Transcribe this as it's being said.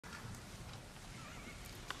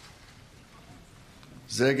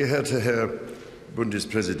Sehr geehrter Herr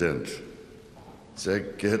Bundespräsident, sehr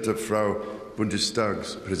geehrte Frau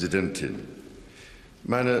Bundestagspräsidentin,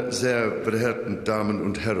 meine sehr verehrten Damen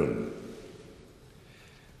und Herren,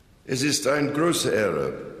 es ist eine große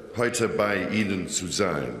Ehre, heute bei Ihnen zu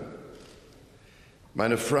sein.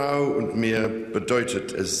 Meine Frau und mir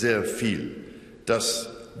bedeutet es sehr viel, dass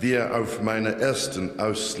wir auf meiner ersten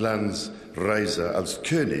Auslandsreise als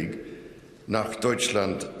König nach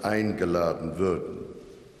Deutschland eingeladen wurden.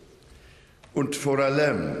 Und vor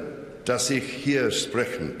allem, dass ich hier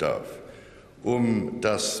sprechen darf, um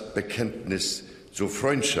das Bekenntnis zur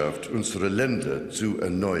Freundschaft unserer Länder zu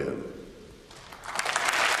erneuern.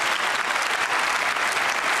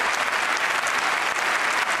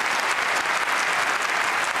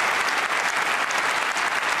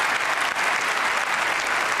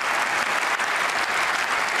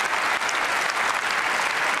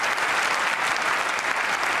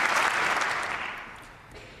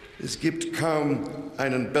 Es gibt kaum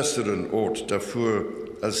einen besseren Ort dafür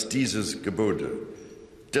als dieses Gebäude,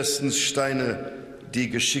 dessen Steine die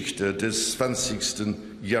Geschichte des 20.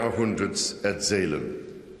 Jahrhunderts erzählen.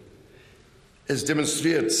 Es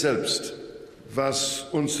demonstriert selbst, was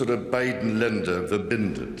unsere beiden Länder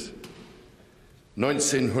verbindet.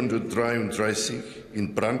 1933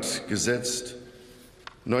 in Brand gesetzt,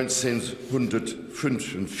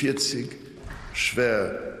 1945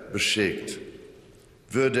 schwer beschädigt,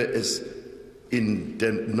 würde es in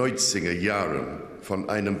den 90er Jahren von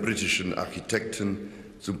einem britischen Architekten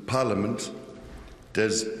zum Parlament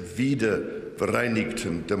des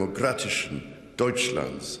wiedervereinigten demokratischen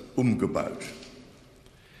Deutschlands umgebaut.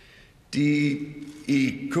 Die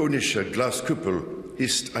ikonische Glaskuppel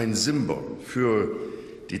ist ein Symbol für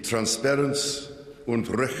die Transparenz und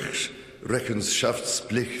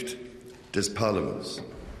Rechenschaftspflicht des Parlaments.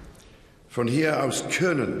 Von hier aus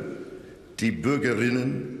können die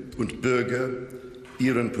Bürgerinnen und Bürger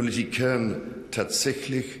ihren Politikern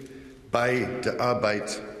tatsächlich bei der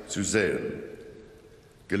Arbeit zu sehen.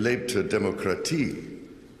 Gelebte Demokratie.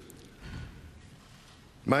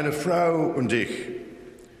 Meine Frau und ich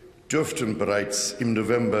durften bereits im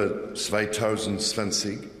November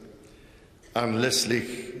 2020 anlässlich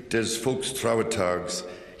des Volkstrauertags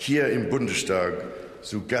hier im Bundestag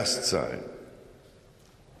zu Gast sein.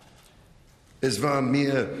 Es war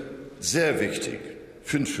mir sehr wichtig,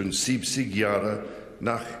 75 Jahre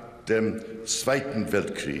nach dem Zweiten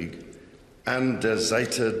Weltkrieg an der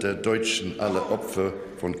Seite der Deutschen aller Opfer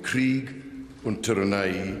von Krieg und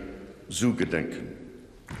Tyrannei zu gedenken.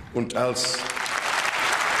 Und als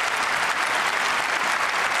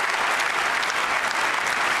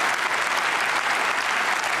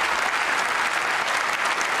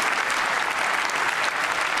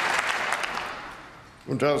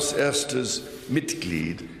erstes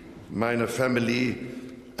Mitglied meiner Familie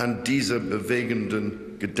an dieser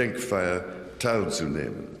bewegenden Gedenkfeier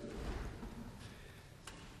teilzunehmen.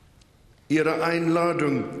 Ihre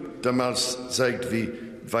Einladung damals zeigt, wie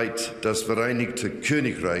weit das Vereinigte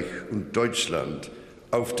Königreich und Deutschland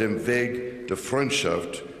auf dem Weg der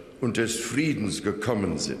Freundschaft und des Friedens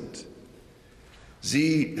gekommen sind.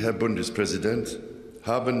 Sie, Herr Bundespräsident,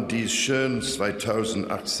 haben dies schön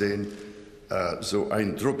 2018 so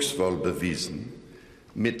eindrucksvoll bewiesen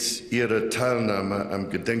mit Ihrer Teilnahme am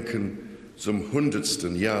Gedenken zum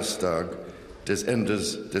 100. Jahrestag des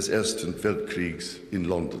Endes des Ersten Weltkriegs in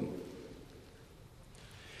London.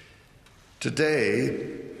 Today,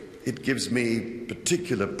 it gives me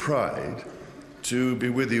particular pride to be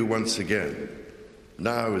with you once again,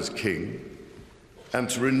 now as King, and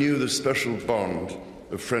to renew the special bond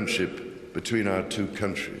of friendship between our two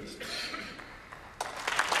countries.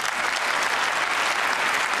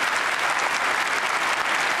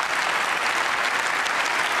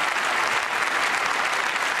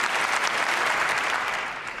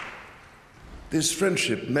 This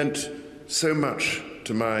friendship meant so much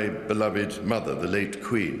to my beloved mother, the late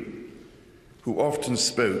Queen, who often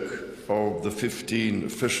spoke of the 15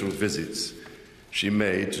 official visits she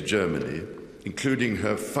made to Germany, including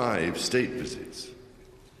her 5 state visits.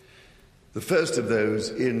 The first of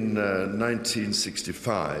those in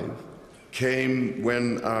 1965 came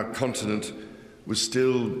when our continent was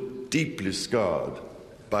still deeply scarred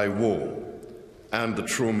by war and the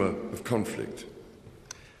trauma of conflict.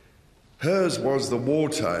 Hers was the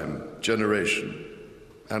wartime generation,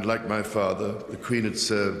 and like my father, the Queen had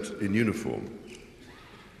served in uniform.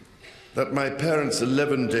 That my parents'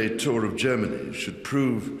 11-day tour of Germany should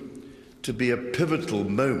prove to be a pivotal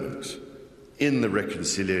moment in the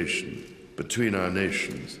reconciliation between our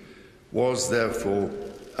nations was therefore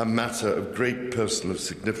a matter of great personal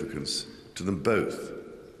significance to them both.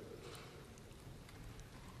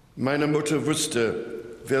 Meine Mutter wusste,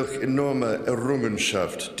 welch enorme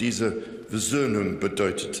Errungenschaft diese Versöhnung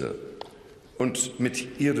bedeutete. Und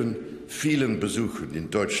mit ihren vielen Besuchen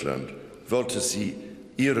in Deutschland wollte sie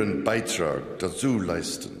ihren Beitrag dazu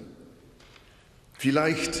leisten.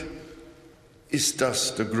 Vielleicht ist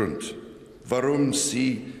das der Grund, warum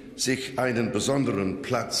sie sich einen besonderen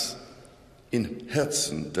Platz im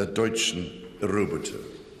Herzen der Deutschen eroberte.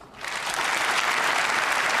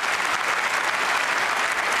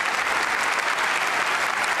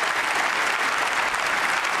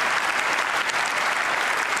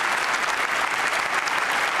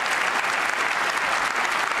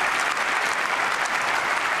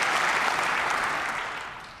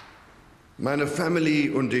 Meine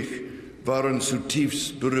Familie und ich waren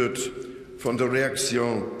zutiefst berührt von der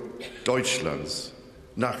Reaktion Deutschlands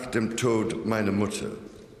nach dem Tod meiner Mutter.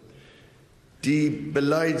 Die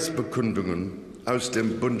Beleidsbekundungen aus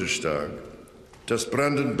dem Bundestag, das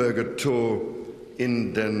Brandenburger Tor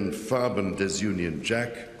in den Farben des Union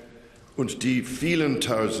Jack und die vielen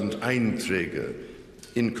tausend Einträge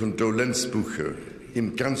in Kondolenzbücher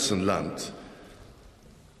im ganzen Land,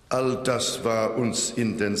 all das war uns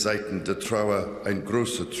in den Zeiten der Trauer ein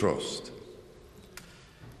großer Trost.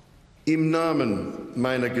 Im Namen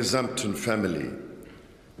meiner gesamten Familie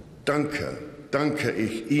danke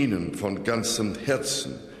ich Ihnen von ganzem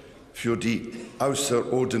Herzen für die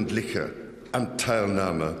außerordentliche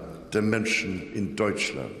Anteilnahme der Menschen in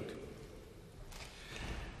Deutschland.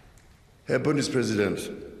 Herr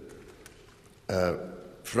Bundespräsident,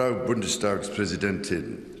 Frau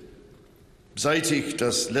Bundestagspräsidentin, seit ich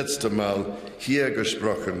das letzte Mal hier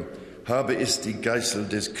gesprochen habe, ist die Geißel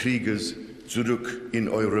des Krieges zurück in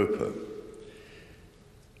Europa.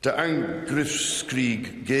 Der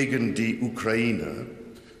Angriffskrieg gegen die Ukraine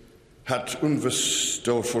hat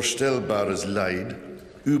unvorstellbares Leid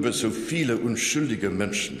über so viele unschuldige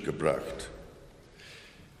Menschen gebracht.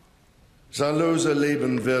 Zahllose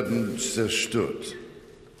Leben werden zerstört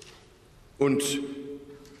und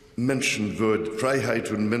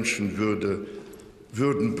Freiheit und Menschenwürde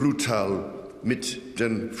würden brutal mit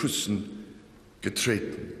den Füßen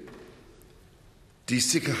getreten. Die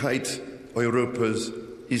Sicherheit Europas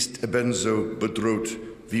ist ebenso bedroht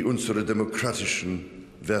wie unsere demokratischen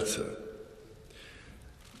Werte.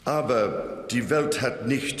 Aber die Welt hat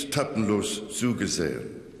nicht tatenlos zugesehen.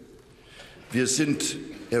 Wir sind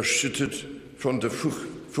erschüttert von der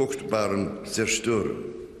furchtbaren Zerstörung.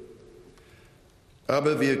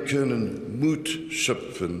 Aber wir können Mut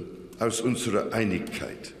schöpfen aus unserer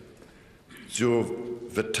Einigkeit zur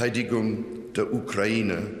Verteidigung der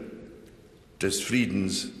Ukraine, des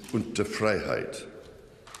Friedens und der Freiheit.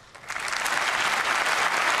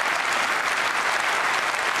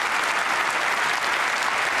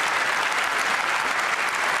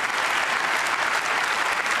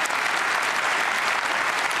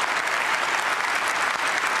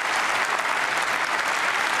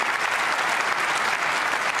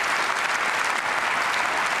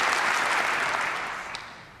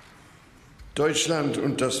 Deutschland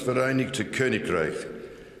und das Vereinigte Königreich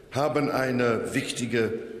haben eine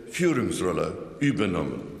wichtige Führungsrolle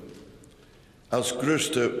übernommen. Als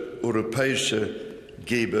größter europäischer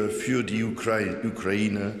Geber für die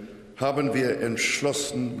Ukraine haben wir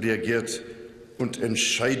entschlossen reagiert und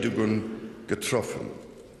Entscheidungen getroffen,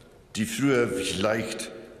 die früher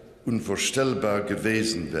vielleicht unvorstellbar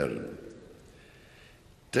gewesen wären.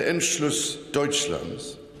 Der Entschluss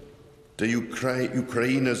Deutschlands, der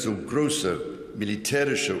Ukraine so große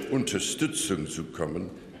militärische Unterstützung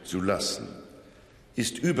zukommen zu lassen,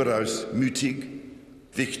 ist überaus mutig,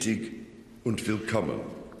 wichtig und willkommen.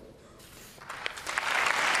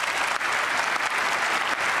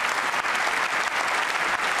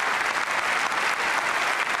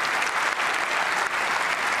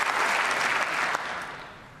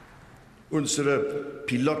 Unsere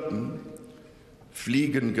Piloten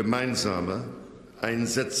fliegen gemeinsame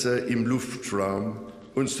Einsätze im Luftraum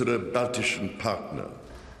unserer baltischen Partner.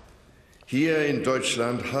 Hier in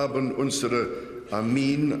Deutschland haben unsere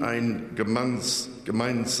Armeen ein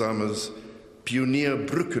gemeinsames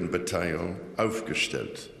Pionierbrückenbataillon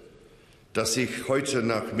aufgestellt, das ich heute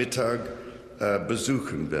Nachmittag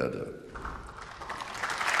besuchen werde.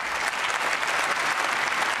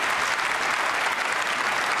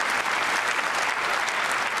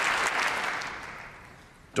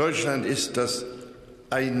 Deutschland ist das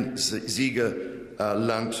einzige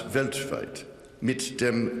Land weltweit, mit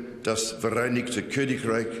dem das Vereinigte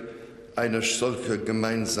Königreich eine solche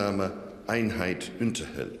gemeinsame Einheit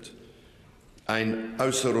unterhält. Ein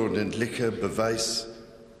außerordentlicher Beweis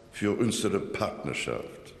für unsere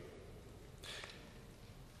Partnerschaft.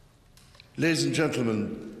 Ladies and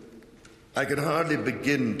gentlemen, I can hardly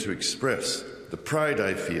begin to express the pride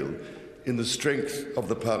I feel in the strength of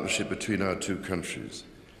the partnership between our two countries.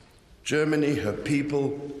 Germany, her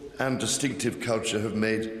people, and distinctive culture have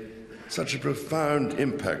made such a profound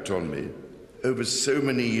impact on me over so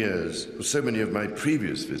many years, or so many of my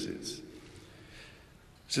previous visits.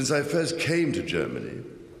 Since I first came to Germany,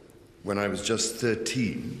 when I was just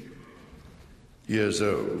 13 years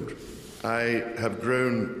old, I have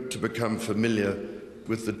grown to become familiar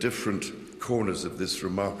with the different corners of this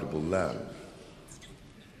remarkable land.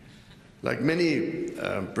 Like many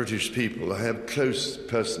British people, I have close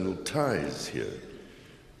personal ties here.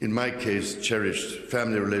 In my case, cherished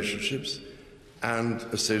family relationships and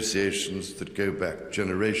associations that go back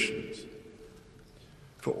generations.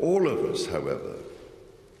 For all of us, however,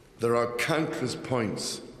 there are countless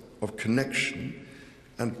points of connection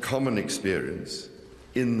and common experience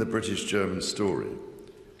in the British-German story,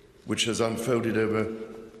 which has unfolded over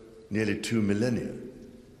nearly 2 millennia.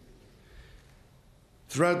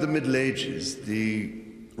 Throughout the Middle Ages, the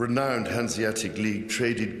renowned Hanseatic League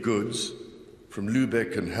traded goods from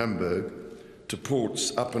Lübeck and Hamburg to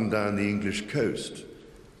ports up and down the English coast,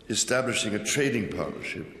 establishing a trading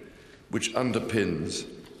partnership which underpins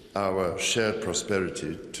our shared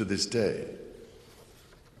prosperity to this day.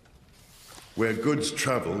 Where goods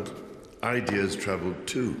travelled, ideas travelled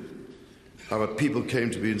too. Our people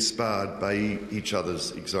came to be inspired by each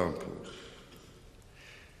other's example.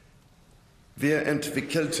 Wir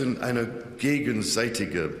entwickelten eine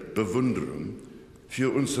gegenseitige Bewunderung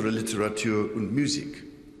für unsere Literatur und Musik.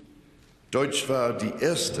 Deutsch war die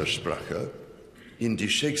erste Sprache, in die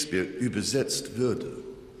Shakespeare übersetzt wurde.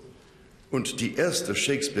 Und die erste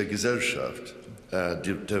Shakespeare-Gesellschaft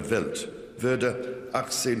der Welt wurde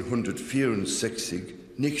 1864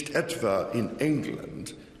 nicht etwa in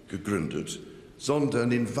England gegründet,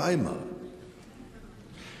 sondern in Weimar.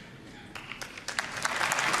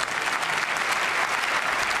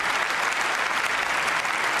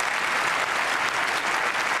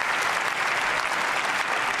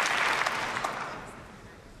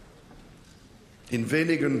 In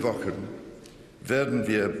wenigen Wochen werden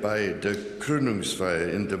wir bei der Krönungsfeier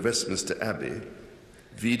in der Westminster Abbey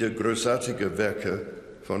wieder großartige Werke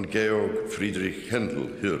von Georg Friedrich Händel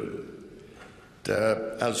hören,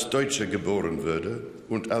 der als Deutscher geboren wurde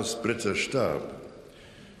und als Brite starb.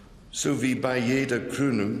 So wie bei jeder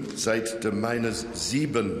Krönung seit meines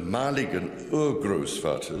 7-maligen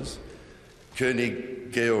Urgroßvaters,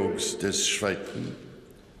 König Georgs des Zweiten,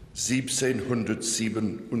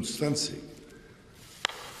 1727.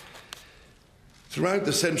 Throughout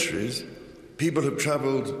the centuries, people have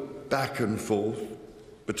travelled back and forth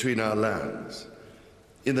between our lands.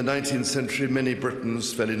 In the 19th century, many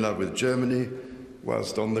Britons fell in love with Germany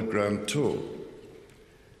whilst on the Grand Tour.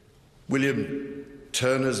 William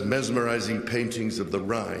Turner's mesmerising paintings of the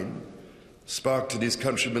Rhine sparked in his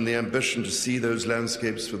countrymen the ambition to see those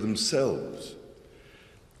landscapes for themselves,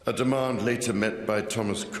 a demand later met by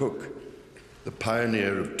Thomas Cook, the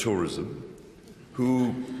pioneer of tourism,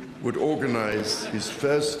 who would organise his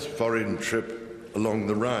first foreign trip along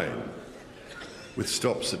the Rhine, with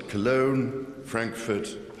stops at Cologne,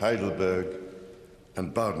 Frankfurt, Heidelberg,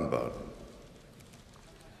 and Baden-Baden.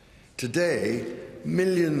 Today,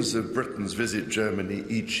 millions of Britons visit Germany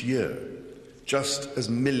each year, just as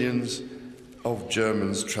millions of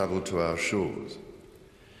Germans travel to our shores.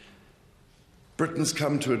 Britons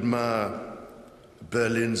come to admire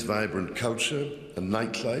Berlin's vibrant culture and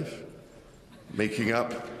nightlife, making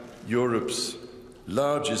up Europe's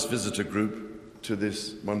largest visitor group to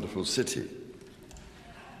this wonderful city.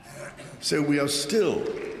 So we are still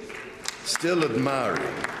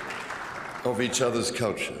admiring of each other's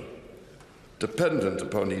culture, dependent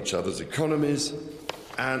upon each other's economies,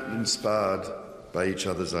 and inspired by each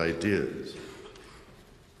other's ideas.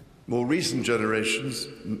 More recent generations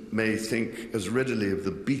may think as readily of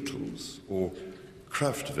the Beatles or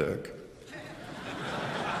Kraftwerk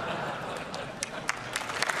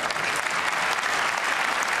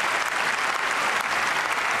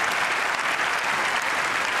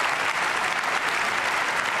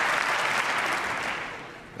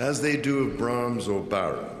as they do of Brahms or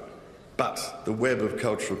Baron, but the web of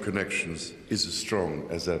cultural connections is as strong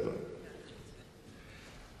as ever.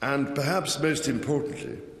 And perhaps most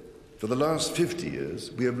importantly, for the last 50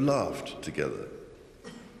 years, we have laughed together,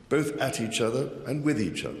 both at each other and with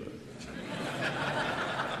each other.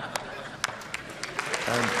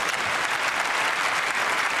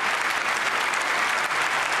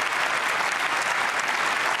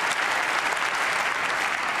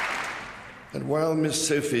 And while Miss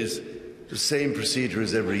Sophie's the same procedure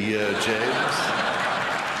as every year, James,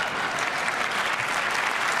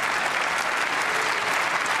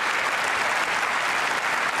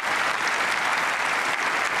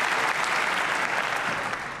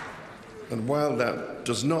 And while that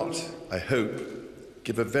does not, I hope,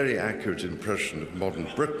 give a very accurate impression of modern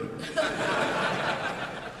Britain,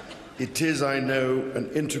 it is, I know, an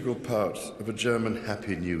integral part of a German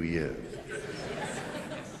Happy New Year.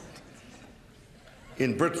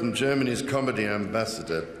 In Britain, Germany's comedy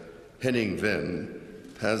ambassador, Henning Wenn,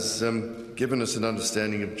 has given us an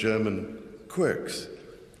understanding of German quirks,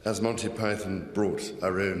 as Monty Python brought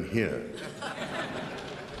our own here.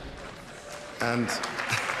 And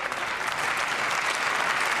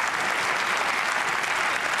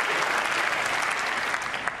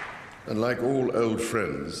like all old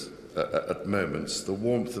friends, at moments, the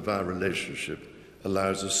warmth of our relationship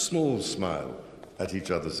allows a small smile at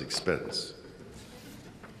each other's expense.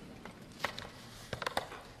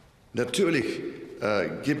 Natürlich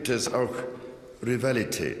gibt es auch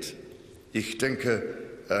Rivalität. Ich denke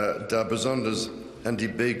da besonders an die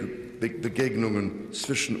Begegnungen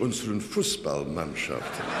zwischen unseren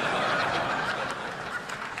Fußballmannschaften.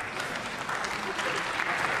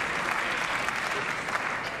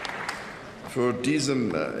 Vor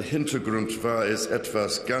diesem Hintergrund war es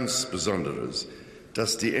etwas ganz Besonderes,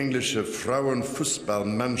 dass die englische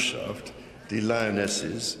Frauenfußballmannschaft, die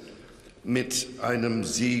Lionesses, mit einem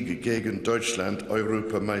Sieg gegen Deutschland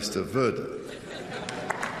Europameister wurde.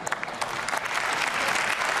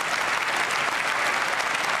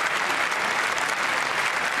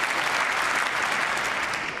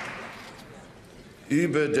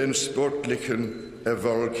 Über den sportlichen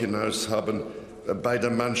Erfolg hinaus haben beide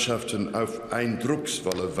Mannschaften auf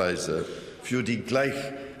eindrucksvolle Weise für die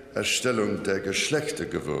Gleichstellung der Geschlechter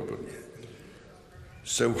geworben.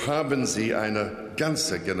 So haben sie eine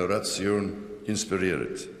ganze Generation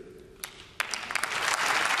inspiriert.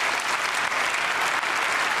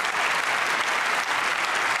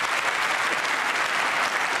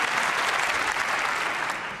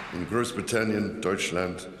 In Großbritannien,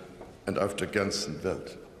 Deutschland und auf der ganzen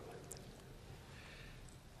Welt.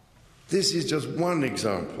 This is just one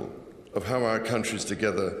example of how our countries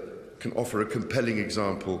together can offer a compelling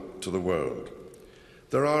example to the world.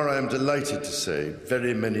 There are, I am delighted to say,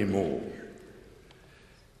 very many more.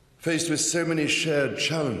 Faced with so many shared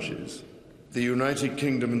challenges, the United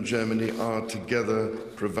Kingdom and Germany are together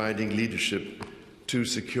providing leadership to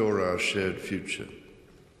secure our shared future.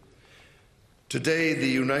 Today, the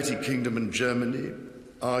United Kingdom and Germany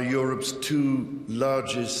are Europe's two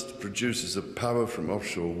largest producers of power from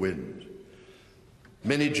offshore wind.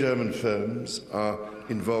 Many German firms are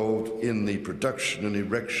involved in the production and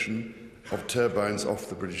erection of turbines off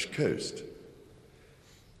the British coast.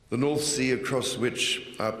 The North Sea, across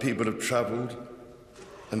which our people have travelled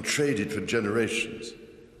and traded for generations,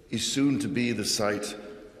 is soon to be the site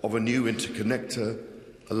of a new interconnector,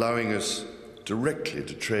 allowing us directly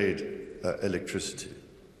to trade electricity.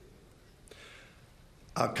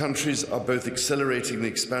 Our countries are both accelerating the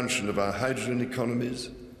expansion of our hydrogen economies,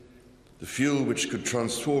 the fuel which could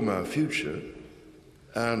transform our future,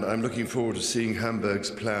 and I'm looking forward to seeing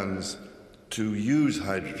Hamburg's plans to use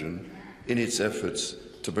hydrogen in its efforts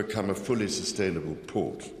to become a fully sustainable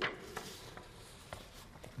port.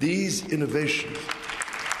 These innovations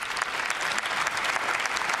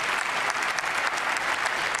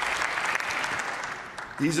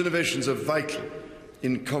are vital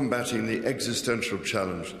in combating the existential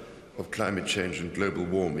challenge of climate change and global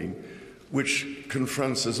warming, which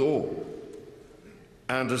confronts us all.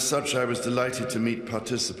 And as such, I was delighted to meet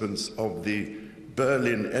participants of the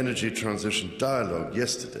Berlin Energy Transition Dialogue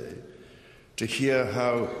yesterday to hear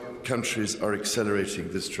how countries are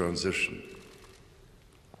accelerating this transition.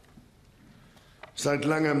 Seit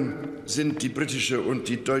langem sind die britische und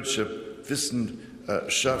die deutsche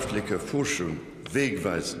wissenschaftliche Forschung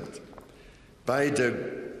wegweisend. Bei der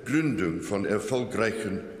Gründung von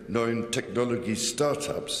erfolgreichen neuen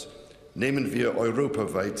Technologie-Startups nehmen wir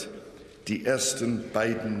europaweit die ersten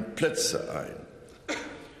beiden Plätze ein.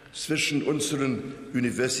 Zwischen unseren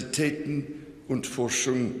Universitäten und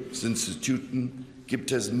Forschungsinstituten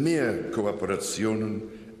gibt es mehr Kooperationen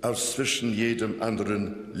als zwischen jedem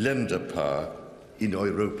anderen Länderpaar in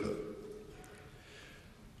Europa.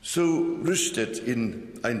 So rüstet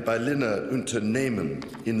ein Berliner Unternehmen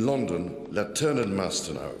in London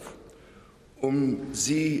Laternenmasten auf,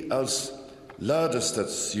 sie als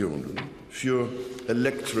Ladestationen für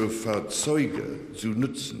Elektrofahrzeuge zu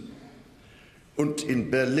nutzen. Und in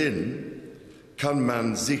Berlin kann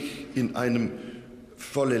man sich in einem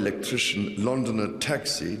vollelektrischen Londoner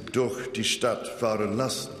Taxi durch die Stadt fahren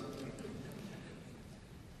lassen.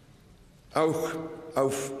 Auch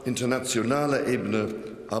auf internationaler Ebene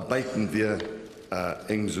arbeiten wir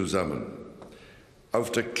eng zusammen.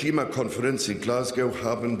 Auf der Klimakonferenz in Glasgow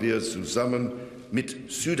haben wir zusammen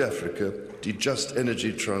mit Südafrika die Just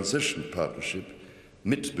Energy Transition Partnership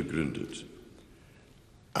mitbegründet.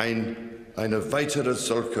 Eine weitere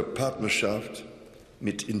solche Partnerschaft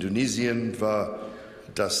mit Indonesien war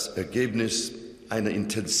das Ergebnis einer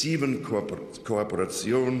intensiven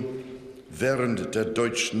Kooperation während der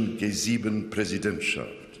deutschen G7-Präsidentschaft.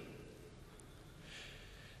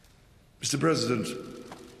 Mr. President,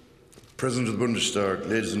 President of the Bundestag,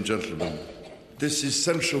 ladies and gentlemen, this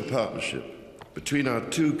essential partnership between our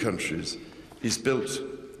two countries is built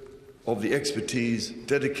of the expertise,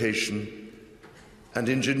 dedication, and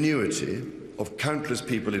ingenuity of countless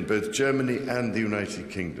people in both Germany and the United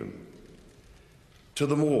Kingdom. To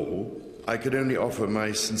them all, I can only offer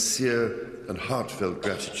my sincere and heartfelt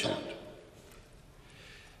gratitude.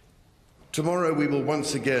 Tomorrow we will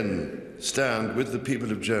once again stand with the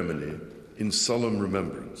people of Germany in solemn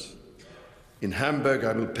remembrance. In Hamburg,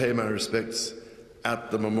 I will pay my respects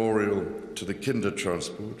at the memorial to the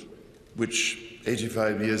Kindertransport, which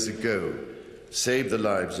 85 years ago saved the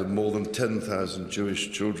lives of more than 10,000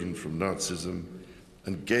 Jewish children from Nazism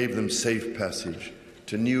and gave them safe passage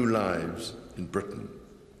to new lives in Britain.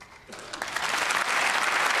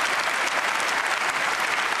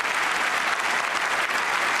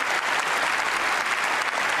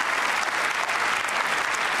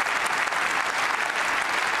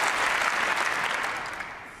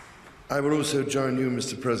 I will also join you,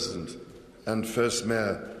 Mr. President, and First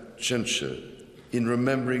Mayor Tschentscher in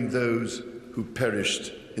remembering those who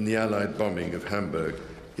perished in the Allied bombing of Hamburg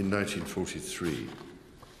in 1943.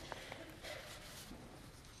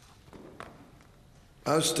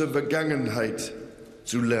 Aus der Vergangenheit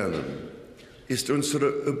zu lernen, ist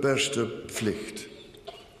unsere oberste Pflicht.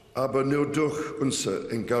 Aber nur durch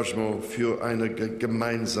unser Engagement für eine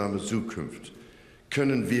gemeinsame Zukunft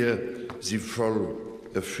können wir sie voll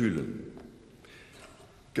erfüllen.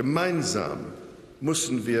 Gemeinsam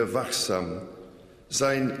müssen wir wachsam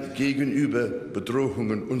sein gegenüber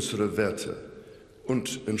Bedrohungen unserer Werte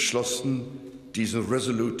und entschlossen, diesen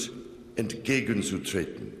resolut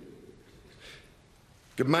entgegenzutreten.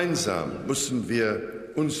 Gemeinsam müssen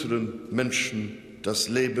wir unseren Menschen das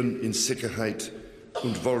Leben in Sicherheit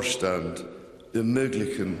und Wohlstand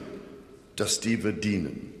ermöglichen, das die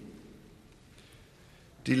verdienen.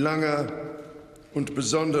 Die lange und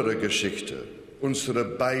besondere Geschichte unserer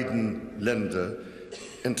beiden Länder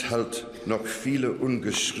enthält noch viele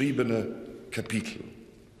ungeschriebene Kapitel.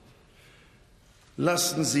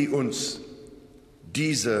 Lassen Sie uns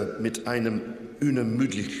diese mit einem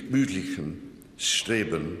unermüdlichen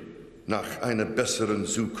Streben nach einer besseren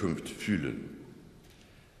Zukunft fühlen.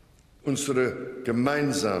 Unsere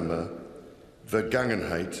gemeinsame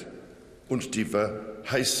Vergangenheit und die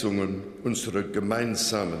Verheißungen unserer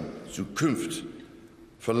gemeinsamen Zukunft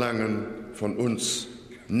verlangen von uns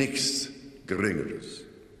nichts Geringeres.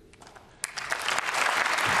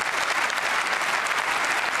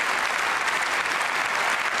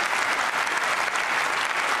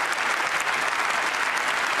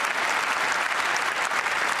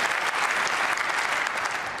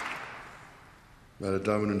 Meine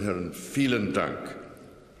Damen und Herren, vielen Dank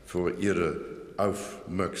für Ihre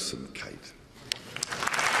Aufmerksamkeit.